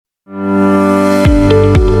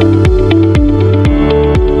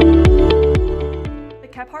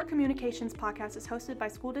Conversations podcast is hosted by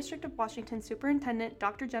School District of Washington Superintendent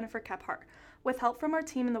Dr. Jennifer Kephart. With help from our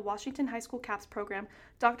team in the Washington High School CAPS program,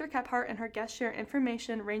 Dr. Kephart and her guests share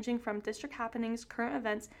information ranging from district happenings, current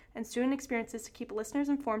events, and student experiences to keep listeners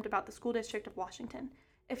informed about the School District of Washington.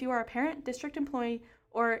 If you are a parent, district employee,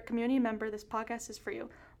 or community member, this podcast is for you.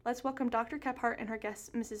 Let's welcome Dr. Kephart and her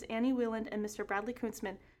guests, Mrs. Annie Wieland and Mr. Bradley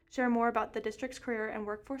Kuntzman, share more about the district's career and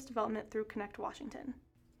workforce development through Connect Washington.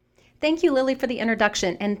 Thank you, Lily, for the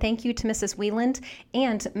introduction, and thank you to Mrs. Wieland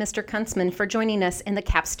and Mr. Kuntzman for joining us in the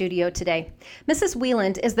CAP studio today. Mrs.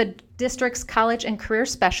 Wieland is the district's college and career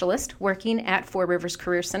specialist working at Four Rivers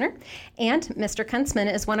Career Center, and Mr.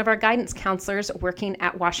 Kuntzman is one of our guidance counselors working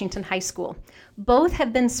at Washington High School. Both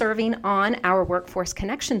have been serving on our Workforce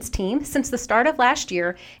Connections team since the start of last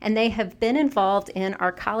year, and they have been involved in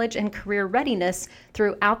our college and career readiness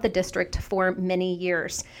throughout the district for many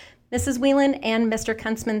years. Mrs. Wieland and Mr.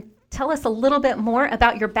 Kuntzman, tell us a little bit more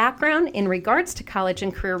about your background in regards to college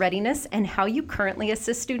and career readiness and how you currently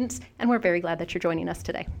assist students, and we're very glad that you're joining us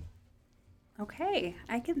today. Okay,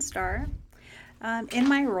 I can start. In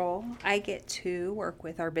my role, I get to work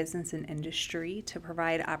with our business and industry to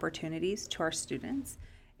provide opportunities to our students.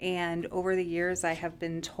 And over the years, I have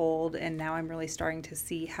been told, and now I'm really starting to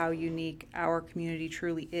see how unique our community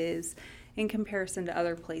truly is in comparison to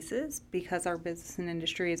other places, because our business and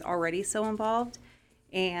industry is already so involved.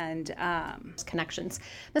 And connections.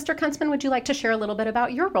 Mr. Kuntzman, would you like to share a little bit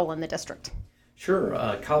about your role in the district?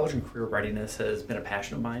 Sure. College and career readiness has been a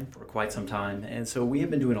passion of mine for quite some time. And so we have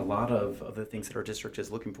been doing a lot of the things that our district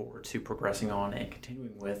is looking forward to progressing on and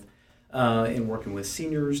continuing with in working with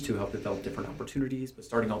seniors to help develop different opportunities, but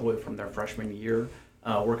starting all the way from their freshman year,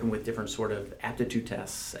 working with different sort of aptitude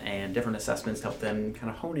tests and different assessments to help them kind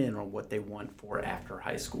of hone in on what they want for after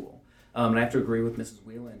high school. And I have to agree with Mrs.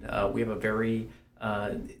 Wieland. We have a very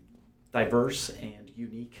diverse and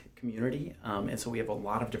unique community, and so we have a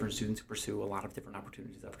lot of different students who pursue a lot of different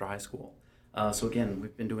opportunities after high school. So again,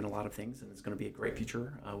 we've been doing a lot of things, and it's going to be a great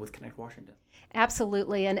future with Connect Washington.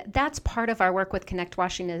 Absolutely, and that's part of our work with Connect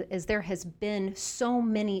Washington is there has been so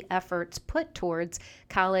many efforts put towards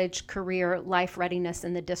college, career, life readiness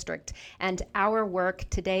in the district. And our work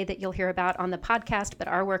today that you'll hear about on the podcast, but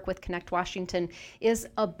our work with Connect Washington is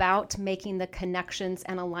about making the connections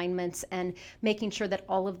and alignments and making sure that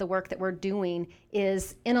all of the work that we're doing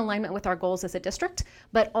is in alignment with our goals as a district,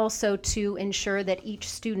 but also to ensure that each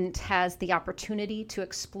student has the opportunity to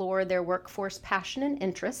explore their workforce passion and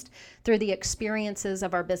interest through the experiences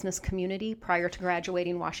of our business community prior to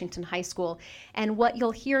graduating Washington High School. And what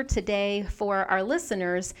you'll hear today for our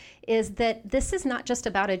listeners is that this is not just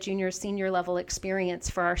about a junior, senior level experience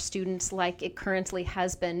for our students like it currently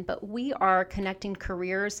has been, but we are connecting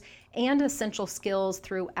careers and essential skills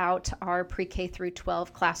throughout our pre-K through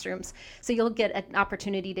 12 classrooms. So you'll get an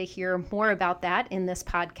opportunity to hear more about that in this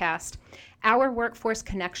podcast. Our Workforce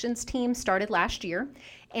Connections team started last year,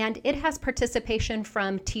 and it has participation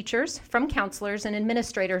from teachers, from counselors, and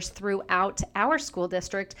administrators throughout our school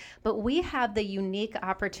district, but we have the unique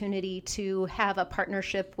opportunity to have a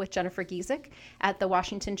partnership with Jennifer Giesick at the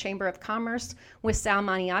Washington Chamber of Commerce, with Sal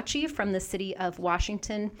Maniaci from the City of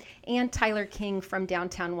Washington, and Tyler King from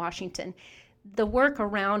downtown Washington. The work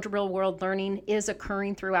around real-world learning is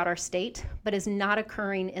occurring throughout our state, but is not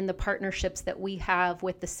occurring in the partnerships that we have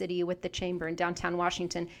with the city, with the chamber in downtown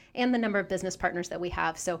Washington, and the number of business partners that we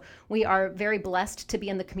have. So we are very blessed to be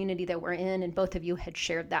in the community that we're in, and both of you had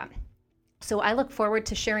shared that. So I look forward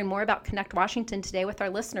to sharing more about Connect Washington today with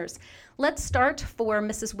our listeners. Let's start for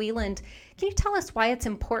Mrs. Wieland. Can you tell us why it's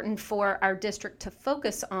important for our district to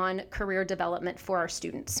focus on career development for our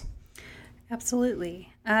students?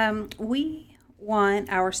 Absolutely. We want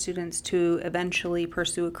our students to eventually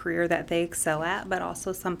pursue a career that they excel at, but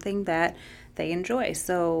also something that they enjoy.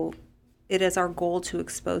 So it is our goal to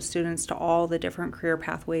expose students to all the different career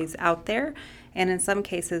pathways out there. And in some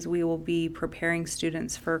cases, we will be preparing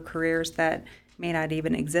students for careers that may not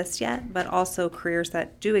even exist yet, but also careers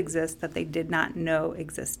that do exist that they did not know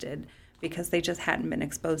existed, because they just hadn't been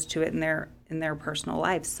exposed to it in their personal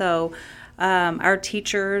lives. So our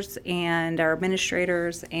teachers and our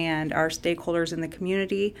administrators and our stakeholders in the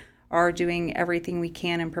community are doing everything we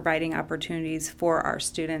can in providing opportunities for our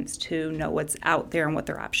students to know what's out there and what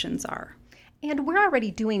their options are. And we're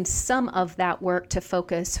already doing some of that work to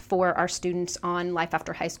focus for our students on life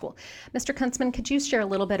after high school. Mr. Kuntzman, could you share a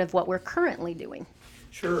little bit of what we're currently doing?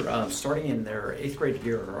 Sure. Starting in their 8th grade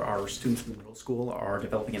year, our students in the middle school are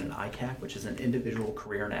developing an ICAP, which is an individual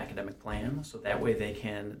career and academic plan. So that way they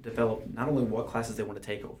can develop not only what classes they want to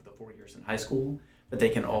take over the 4 years in high school, but they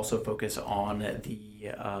can also focus on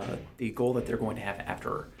the goal that they're going to have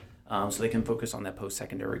after. So they can focus on that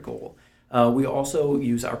post-secondary goal. We also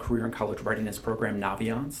use our career and college readiness program,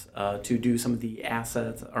 Naviance, to do some of the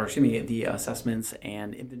the assessments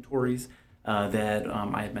and inventories that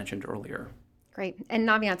I had mentioned earlier. Great. And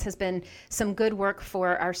Naviance has been some good work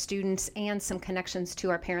for our students and some connections to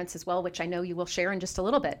our parents as well, which I know you will share in just a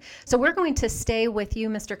little bit. So we're going to stay with you,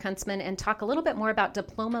 Mr. Kuntzman, and talk a little bit more about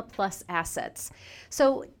Diploma Plus assets.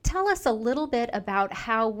 So tell us a little bit about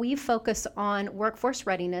how we focus on workforce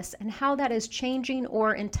readiness and how that is changing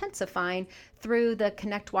or intensifying through the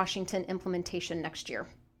Connect Washington implementation next year.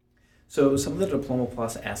 So some of the Diploma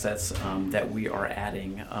Plus assets that we are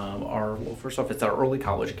adding are, well, first off, it's our Early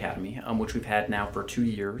College Academy, which we've had now for 2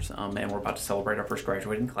 years, and we're about to celebrate our first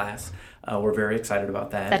graduating class. We're very excited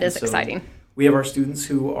about that. That is exciting. We have our students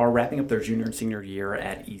who are wrapping up their junior and senior year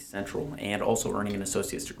at East Central and also earning an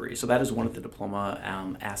associate's degree. So that is one of the Diploma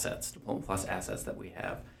Plus assets that we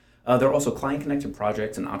have. There are also client-connected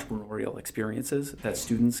projects and entrepreneurial experiences that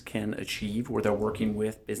students can achieve where they're working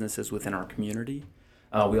with businesses within our community.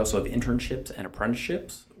 We also have internships and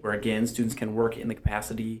apprenticeships, where again students can work in the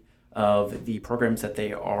capacity of the programs that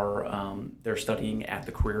they're studying at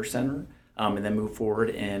the Career Center, and then move forward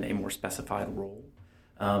in a more specified role.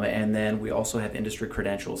 And then we also have industry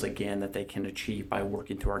credentials again that they can achieve by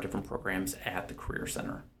working through our different programs at the Career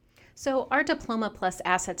Center. So our Diploma Plus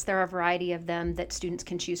assets, there are a variety of them that students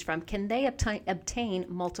can choose from. Can they obtain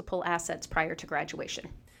multiple assets prior to graduation?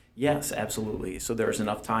 Yes, absolutely. So there's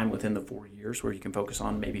enough time within the 4 years where you can focus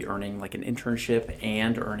on maybe earning like an internship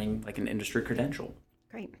and earning like an industry credential.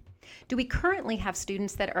 Great. Do we currently have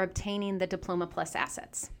students that are obtaining the Diploma Plus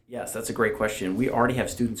assets? Yes, that's a great question. We already have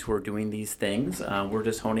students who are doing these things. We're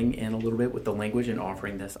just honing in a little bit with the language and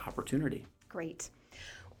offering this opportunity. Great.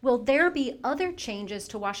 Will there be other changes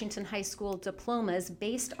to Washington High School diplomas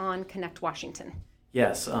based on Connect Washington?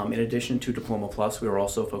 Yes, in addition to Diploma Plus, we are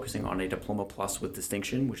also focusing on a Diploma Plus with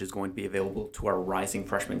distinction, which is going to be available to our rising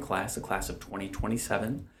freshman class, the class of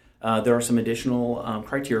 2027. There are some additional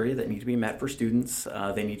criteria that need to be met for students.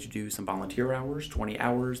 They need to do some volunteer hours, 20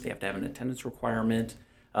 hours. They have to have an attendance requirement.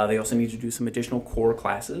 They also need to do some additional core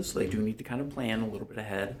classes, so they do need to kind of plan a little bit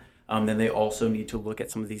ahead. Then they also need to look at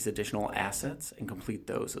some of these additional assets and complete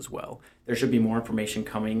those as well. There should be more information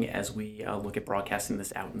coming as we look at broadcasting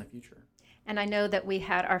this out in the future. And I know that we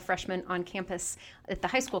had our freshmen on campus at the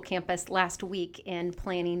high school campus last week in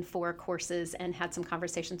planning for courses and had some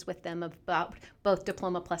conversations with them about both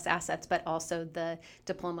Diploma Plus assets, but also the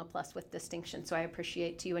Diploma Plus with distinction. So I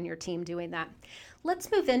appreciate you and your team doing that.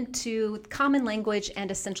 Let's move into common language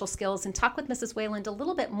and essential skills and talk with Mrs. Wayland a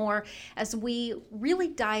little bit more as we really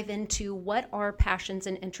dive into what are passions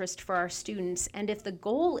and interests for our students. And if the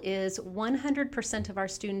goal is 100% of our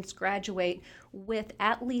students graduate with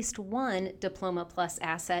at least one Diploma Plus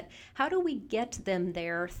asset, how do we get them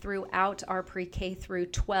there throughout our pre-K through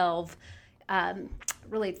 12,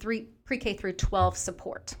 pre-K through 12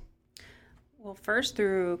 support? Well, first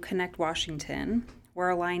through Connect Washington, we're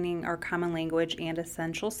aligning our common language and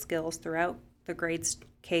essential skills throughout the grades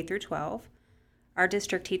K through 12. Our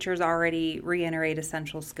district teachers already reiterate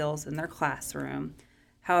essential skills in their classroom.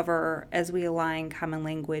 However, as we align common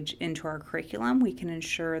language into our curriculum, we can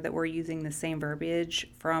ensure that we're using the same verbiage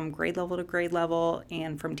from grade level to grade level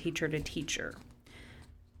and from teacher to teacher.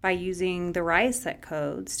 By using the RIASEC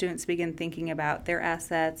code, students begin thinking about their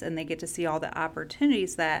assets and they get to see all the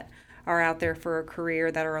opportunities that are out there for a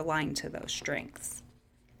career that are aligned to those strengths.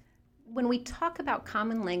 When we talk about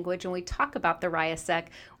common language and we talk about the RIASEC,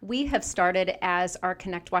 we have started, as our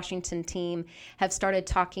Connect Washington team, have started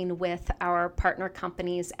talking with our partner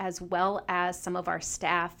companies as well as some of our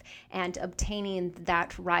staff and obtaining that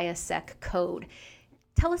RIASEC code.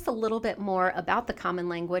 Tell us a little bit more about the common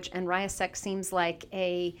language, and RIASEC seems like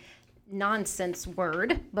a nonsense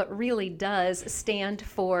word, but really does stand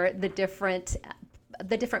for the different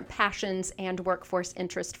passions and workforce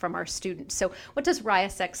interest from our students. So what does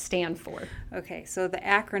RIASEC stand for? Okay, so the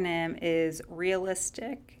acronym is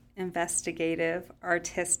realistic, investigative,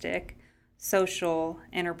 artistic, social,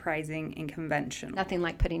 enterprising, and conventional. Nothing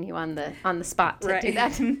like putting you on the spot to do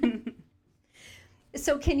that.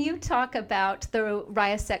 So can you talk about the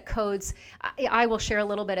RIASEC codes? I will share a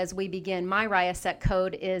little bit as we begin. My RIASEC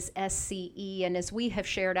code is SCE, and as we have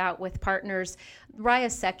shared out with partners,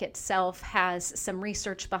 RIASEC itself has some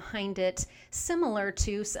research behind it similar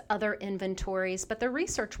to other inventories, but the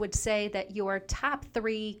research would say that your top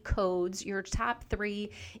 3 codes, your top 3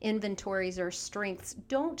 inventories or strengths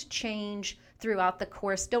don't change throughout the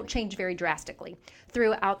course, don't change very drastically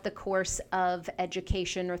throughout the course of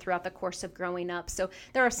education or throughout the course of growing up. So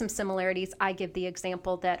there are some similarities. I give the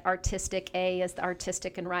example that artistic A is the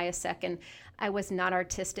artistic in RIASEC, and I was not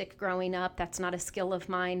artistic growing up. That's not a skill of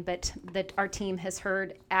mine, but that our team has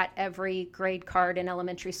heard at every grade card in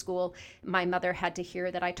elementary school, my mother had to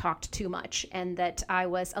hear that I talked too much and that I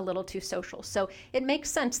was a little too social. So it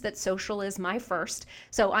makes sense that social is my first.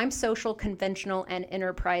 So I'm social, conventional, and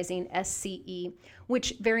enterprising, SCE,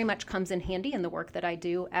 which very much comes in handy in the work that I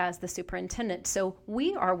do as the superintendent. So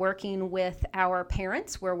we are working with our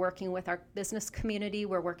parents, we're working with our business community,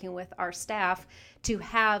 we're working with our staff to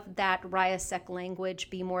have that RIASEC language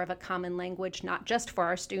be more of a common language, not just for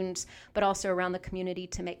our students, but also around the community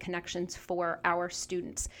to make connections for our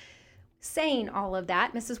students. Saying all of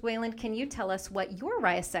that, Mrs. Wayland, can you tell us what your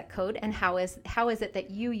RIASEC code and how is it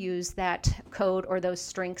that you use that code or those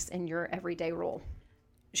strengths in your everyday role?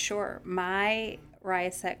 Sure. My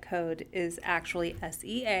RIASEC code is actually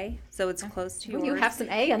SEA, so it's close to yours. You have some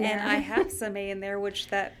A in there. And I have some A in there, which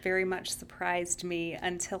that very much surprised me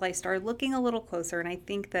until I started looking a little closer. And I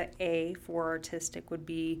think that A for artistic would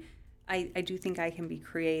be, I do think I can be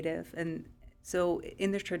creative. And so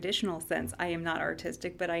in the traditional sense, I am not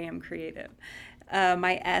artistic, but I am creative.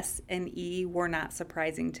 My S and E were not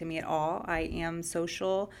surprising to me at all. I am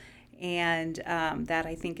social, and that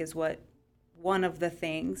I think is one of the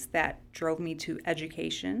things that drove me to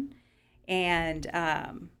education. And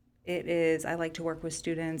it is, I like to work with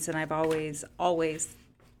students, and I've always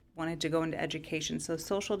wanted to go into education. So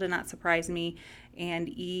social did not surprise me, and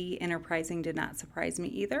E, enterprising, did not surprise me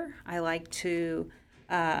either. I like to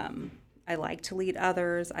lead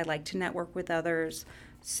others. I like to network with others.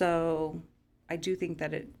 So I do think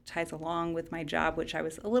that it ties along with my job, which I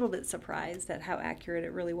was a little bit surprised at how accurate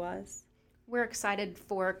it really was. We're excited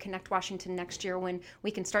for Connect Washington next year when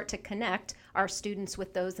we can start to connect our students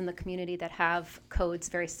with those in the community that have codes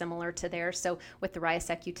very similar to theirs. So with the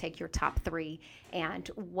RIASEC, you take your top 3, and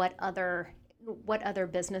what other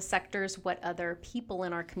business sectors, what other people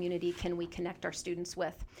in our community can we connect our students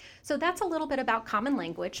with? So that's a little bit about common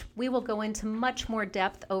language. We will go into much more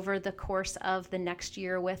depth over the course of the next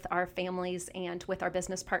year with our families and with our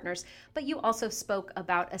business partners. But you also spoke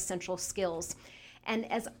about essential skills.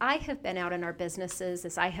 And as I have been out in our businesses,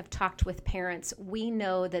 as I have talked with parents, we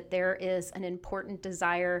know that there is an important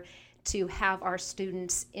desire to have our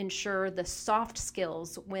students ensure the soft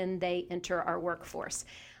skills when they enter our workforce.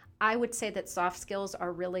 I would say that soft skills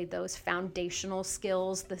are really those foundational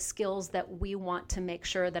skills, the skills that we want to make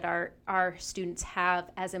sure that our students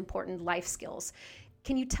have as important life skills.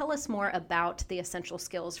 Can you tell us more about the essential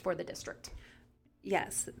skills for the district?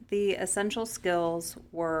 Yes, the essential skills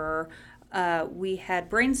were, we had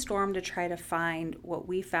brainstormed to try to find what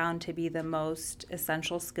we found to be the most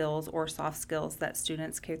essential skills or soft skills that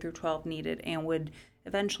students K through 12 needed and would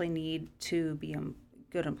eventually need to be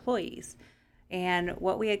good employees. And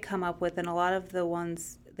what we had come up with, and a lot of the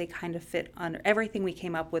ones, they kind of fit under, everything we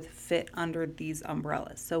came up with fit under these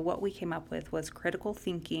umbrellas. So what we came up with was critical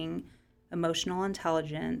thinking, emotional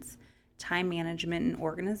intelligence, time management and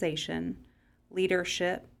organization,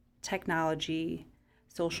 leadership, technology,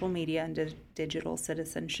 social media and digital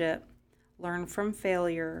citizenship, learn from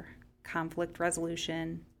failure, conflict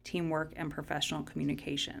resolution, teamwork, and professional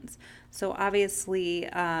communications. So obviously,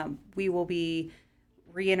 we will be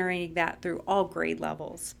reiterating that through all grade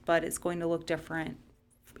levels, but it's going to look different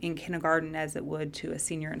in kindergarten as it would to a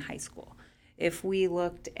senior in high school. If we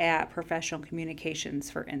looked at professional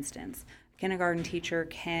communications, for instance, a kindergarten teacher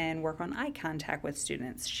can work on eye contact with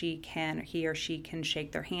students. He or she can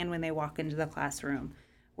shake their hand when they walk into the classroom.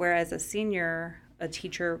 Whereas a senior, a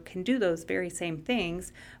teacher can do those very same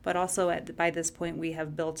things, but also by this point we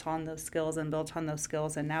have built on those skills, and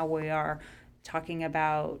now we are talking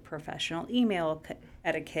about professional email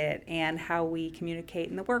etiquette and how we communicate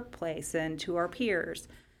in the workplace and to our peers.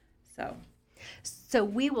 So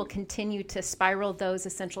we will continue to spiral those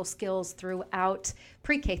essential skills throughout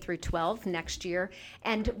pre-K through 12 next year,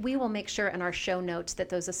 and we will make sure in our show notes that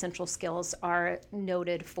those essential skills are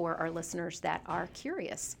noted for our listeners that are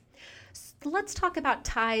curious. Let's talk about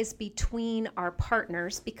ties between our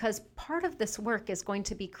partners, because part of this work is going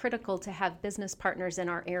to be critical to have business partners in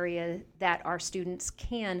our area that our students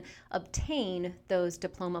can obtain those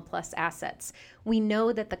Diploma Plus assets. We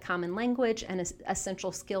know that the common language and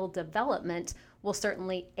essential skill development will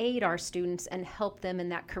certainly aid our students and help them in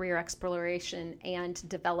that career exploration and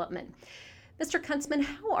development. Mr. Kuntzman,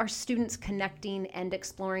 how are students connecting and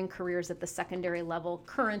exploring careers at the secondary level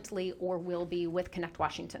currently or will be with Connect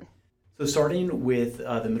Washington? So starting with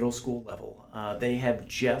the middle school level, they have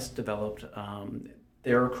just developed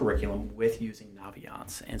their curriculum with using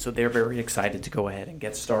Naviance. And so they're very excited to go ahead and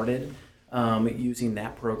get started using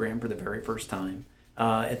that program for the very first time.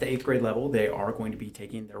 At the 8th grade level, they are going to be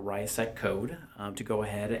taking their RIASEC code to go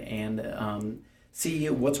ahead and see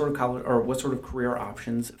what sort of college or what sort of career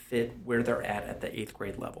options fit where they're at the 8th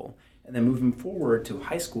grade level. And then moving forward to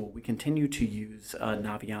high school, we continue to use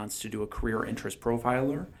Naviance to do a career interest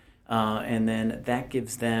profiler. And then that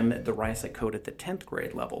gives them the RIASEC code at the 10th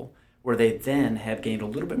grade level, where they then have gained a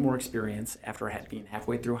little bit more experience after being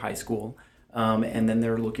halfway through high school. And then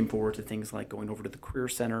they're looking forward to things like going over to the Career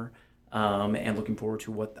Center and looking forward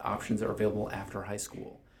to what the options are available after high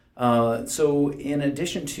school. So in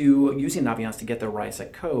addition to using Naviance to get their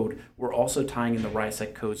RIASEC code, we're also tying in the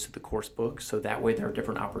RIASEC codes to the course book, so that way there are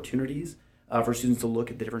different opportunities for students to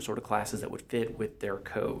look at the different sort of classes that would fit with their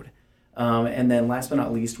code. And then last but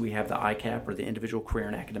not least, we have the ICAP, or the Individual Career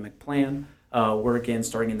and Academic Plan, where again,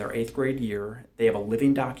 starting in their 8th grade year, they have a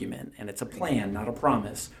living document, and it's a plan, not a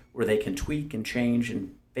promise, where they can tweak and change,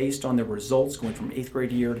 and based on their results going from 8th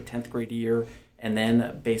grade year to 10th grade year, and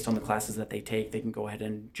then based on the classes that they take, they can go ahead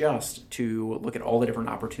and adjust to look at all the different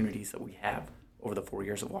opportunities that we have over the 4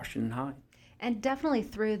 years of Washington High. And definitely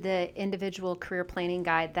through the individual career planning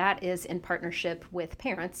guide, that is in partnership with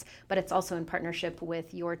parents, but it's also in partnership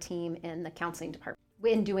with your team in the counseling department.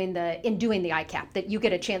 In doing the ICAP, that you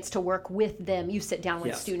get a chance to work with them. You sit down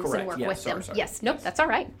with students correct. and work Yes, with sorry. them. Yes, nope, that's all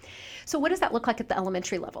right. So what does that look like at the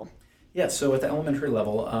elementary level? Yeah, so at the elementary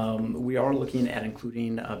level, we are looking at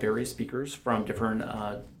including various speakers from different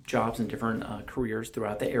jobs and different careers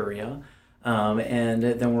throughout the area. And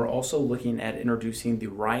then we're also looking at introducing the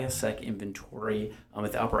RIASEC inventory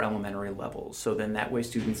at the upper elementary levels. So then that way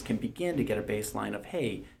students can begin to get a baseline of,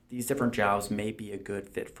 hey, these different jobs may be a good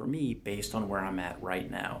fit for me based on where I'm at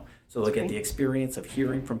right now. So they'll get the experience of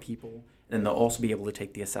hearing from people, and then they'll also be able to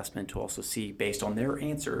take the assessment to also see, based on their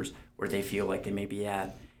answers, where they feel like they may be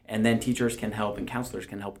at. And then teachers can help and counselors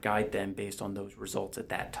can help guide them based on those results at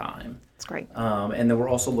that time. That's great. And then we're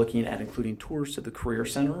also looking at including tours to the Career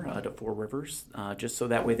Center to Four Rivers, just so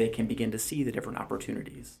that way they can begin to see the different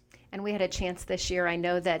opportunities. And we had a chance this year. I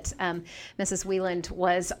know that Mrs. Wieland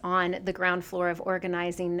was on the ground floor of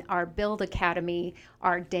organizing our Build Academy,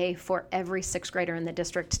 our day for every 6th grader in the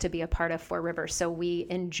district to be a part of Four Rivers. So we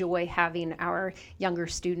enjoy having our younger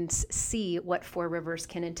students see what Four Rivers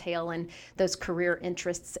can entail and those career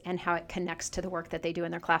interests and how it connects to the work that they do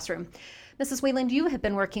in their classroom. Mrs. Wieland, you have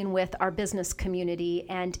been working with our business community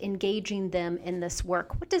and engaging them in this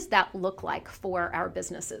work. What does that look like for our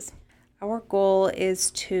businesses? Our goal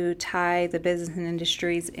is to tie the business and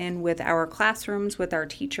industries in with our classrooms, with our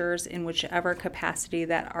teachers, in whichever capacity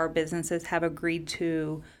that our businesses have agreed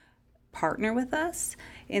to partner with us.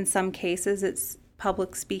 In some cases, it's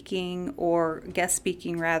public speaking or guest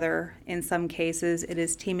speaking rather. In some cases, it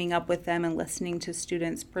is teaming up with them and listening to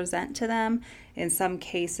students present to them. In some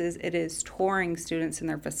cases, it is touring students in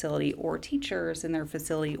their facility or teachers in their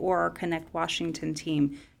facility or our Connect Washington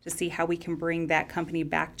team to see how we can bring that company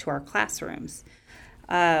back to our classrooms.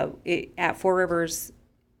 At Four Rivers,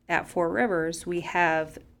 we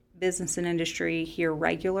have business and industry here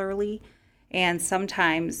regularly, and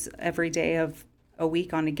sometimes every day of a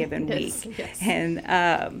week on a given week. Yes.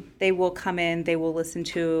 And they will come in, they will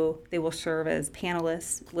serve as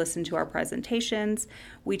panelists, listen to our presentations.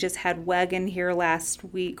 We just had WEG in here last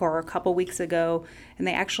week or a couple weeks ago, and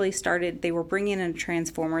they were bringing in a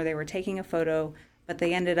transformer, they were taking a photo, but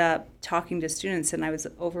they ended up talking to students, and I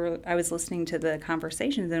was listening to the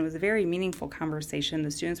conversations, and it was a very meaningful conversation.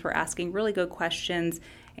 The students were asking really good questions,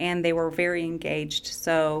 and they were very engaged.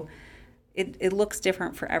 So it looks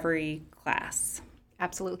different for every class.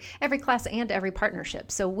 Absolutely. Every class and every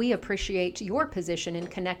partnership. So we appreciate your position in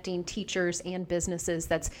connecting teachers and businesses.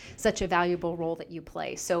 That's such a valuable role that you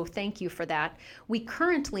play. So thank you for that. We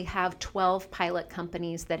currently have 12 pilot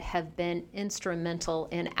companies that have been instrumental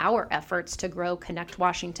in our efforts to grow Connect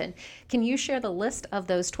Washington. Can you share the list of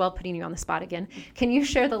those 12, putting you on the spot again, can you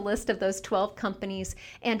share the list of those 12 companies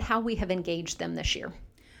and how we have engaged them this year?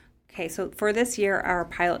 Okay, so for this year, our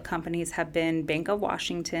pilot companies have been Bank of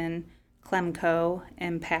Washington, Clemco,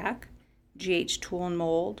 MPAC, GH Tool and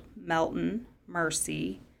Mold, Melton,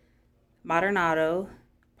 Mercy, Modern Auto,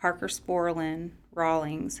 Parker Sporlin,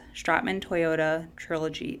 Rawlings, Stratman Toyota,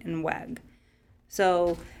 Trilogy, and WEG.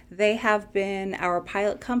 So they have been our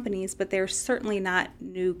pilot companies, but they're certainly not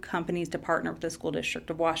new companies to partner with the School District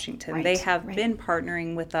of Washington. Right, They have right. been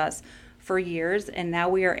partnering with us for years, and now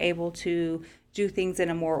we are able to do things in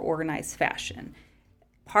a more organized fashion.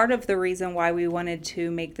 Part of the reason why we wanted to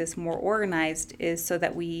make this more organized is so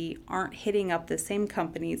that we aren't hitting up the same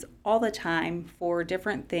companies all the time for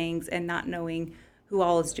different things and not knowing who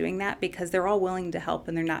all is doing that, because they're all willing to help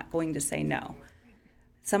and they're not going to say no.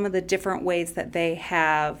 Some of the different ways that they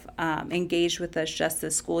have engaged with us just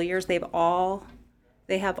this school years,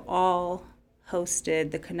 they have all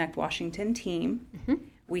hosted the Connect Washington team. Mm-hmm.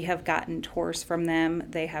 We have gotten tours from them.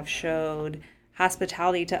 They have showed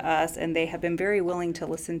hospitality to us, and they have been very willing to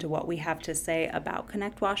listen to what we have to say about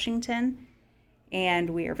Connect Washington, and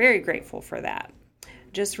we are very grateful for that.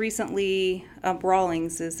 Just recently,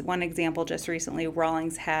 Rawlings is one example. Just recently,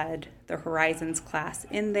 Rawlings had the Horizons class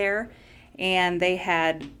in there, and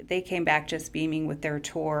they came back just beaming with their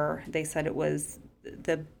tour. They said it was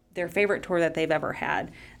their favorite tour that they've ever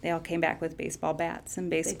had. They all came back with baseball bats and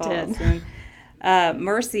baseballs.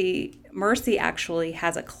 Mercy actually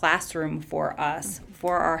has a classroom for us,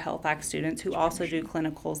 for our Health Act students who also do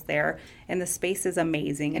clinicals there. And the space is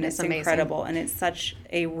amazing, and it's incredible. And it's such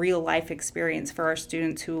a real life experience for our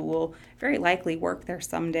students who will very likely work there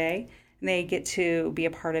someday. And they get to be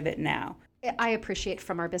a part of it now. I appreciate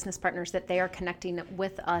from our business partners that they are connecting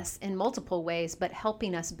with us in multiple ways, but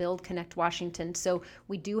helping us build Connect Washington. So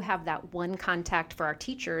we do have that one contact for our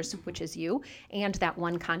teachers, which is you, and that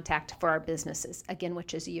one contact for our businesses, again,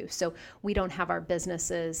 which is you. So we don't have our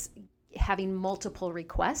businesses having multiple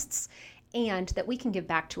requests, and that we can give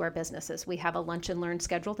back to our businesses. We have a lunch and learn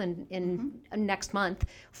scheduled in next month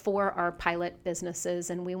for our pilot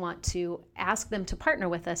businesses, and we want to ask them to partner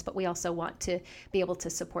with us, but we also want to be able to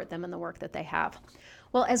support them in the work that they have.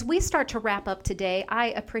 Well, as we start to wrap up today,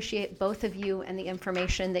 I appreciate both of you and the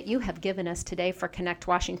information that you have given us today for Connect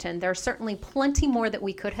Washington. There's certainly plenty more that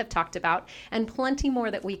we could have talked about and plenty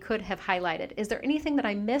more that we could have highlighted. Is there anything that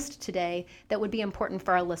I missed today that would be important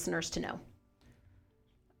for our listeners to know?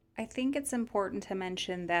 I think it's important to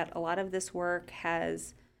mention that a lot of this work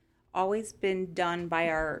has always been done by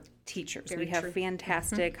our teachers. We have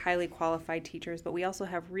fantastic, highly qualified teachers, but we also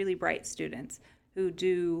have really bright students who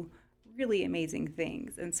do really amazing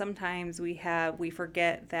things. And sometimes we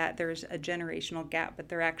forget that there's a generational gap, but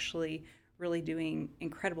they're actually really doing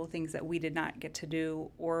incredible things that we did not get to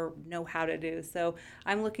do or know how to do. So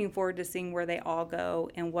I'm looking forward to seeing where they all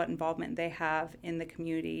go and what involvement they have in the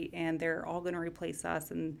community, and they're all going to replace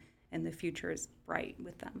us, and the future is bright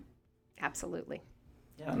with them. Absolutely.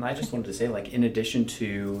 Yeah, and I just wanted to say, in addition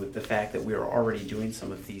to the fact that we are already doing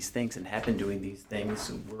some of these things and have been doing these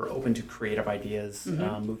things, we're open to creative ideas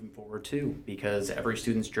moving forward too, because every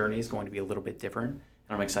student's journey is going to be a little bit different, and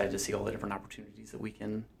I'm excited to see all the different opportunities that we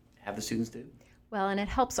can have the students do. Well, and it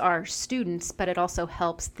helps our students, but it also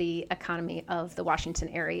helps the economy of the Washington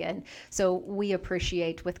area. And so we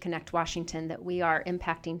appreciate with Connect Washington that we are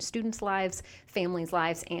impacting students' lives, families'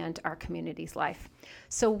 lives, and our community's life.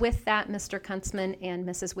 So with that, Mr. Kuntzman and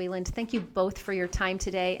Mrs. Wieland, thank you both for your time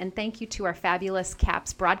today, and thank you to our fabulous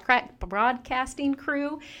CAPS broadcasting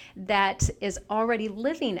crew that is already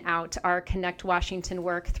living out our Connect Washington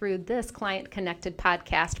work through this Client Connected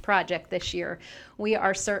podcast project this year. We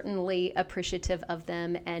are certainly appreciative of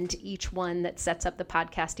them and each one that sets up the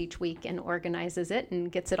podcast each week and organizes it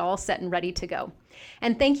and gets it all set and ready to go.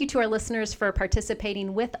 And thank you to our listeners for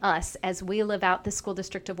participating with us as we live out the School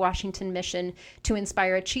District of Washington mission to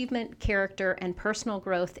inspire achievement, character, and personal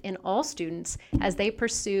growth in all students as they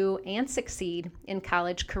pursue and succeed in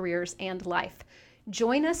college, careers, and life.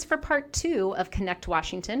 Join us for part 2 of Connect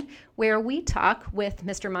Washington, where we talk with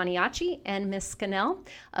Mr. Maniaci and Ms. Scannell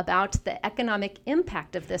about the economic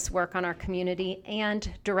impact of this work on our community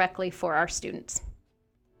and directly for our students.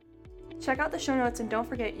 Check out the show notes, and don't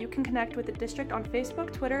forget you can connect with the district on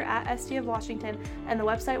Facebook, Twitter @SD of Washington, and the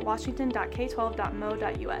website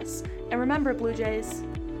washington.k12.mo.us. And remember, Blue Jays,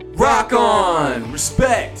 rock on!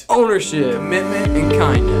 Respect, ownership, commitment, and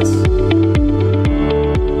kindness.